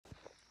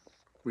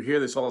We hear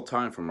this all the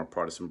time from our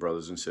Protestant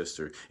brothers and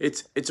sisters.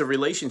 It's a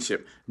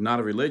relationship, not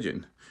a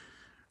religion.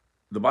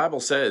 The Bible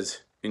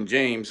says in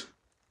James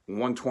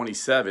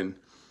 1:27,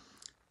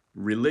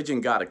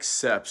 religion God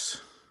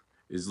accepts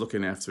is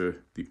looking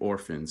after the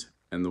orphans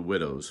and the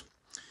widows.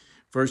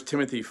 1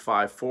 Timothy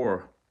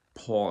 5:4,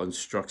 Paul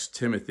instructs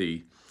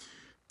Timothy,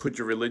 put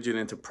your religion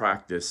into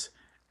practice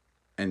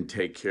and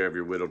take care of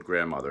your widowed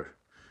grandmother.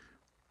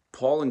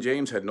 Paul and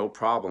James had no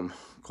problem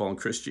calling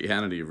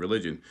Christianity a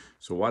religion.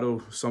 So why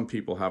do some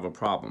people have a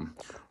problem?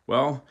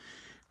 Well,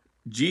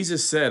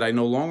 Jesus said, I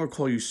no longer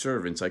call you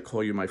servants, I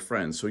call you my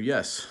friends. So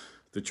yes,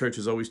 the church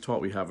has always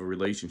taught we have a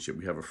relationship,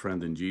 we have a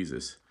friend in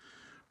Jesus.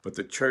 But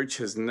the church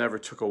has never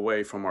took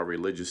away from our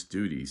religious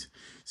duties.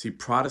 See,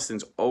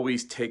 Protestants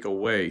always take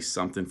away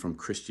something from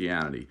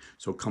Christianity.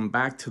 So come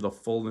back to the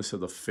fullness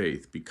of the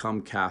faith,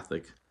 become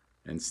Catholic,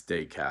 and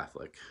stay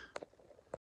Catholic.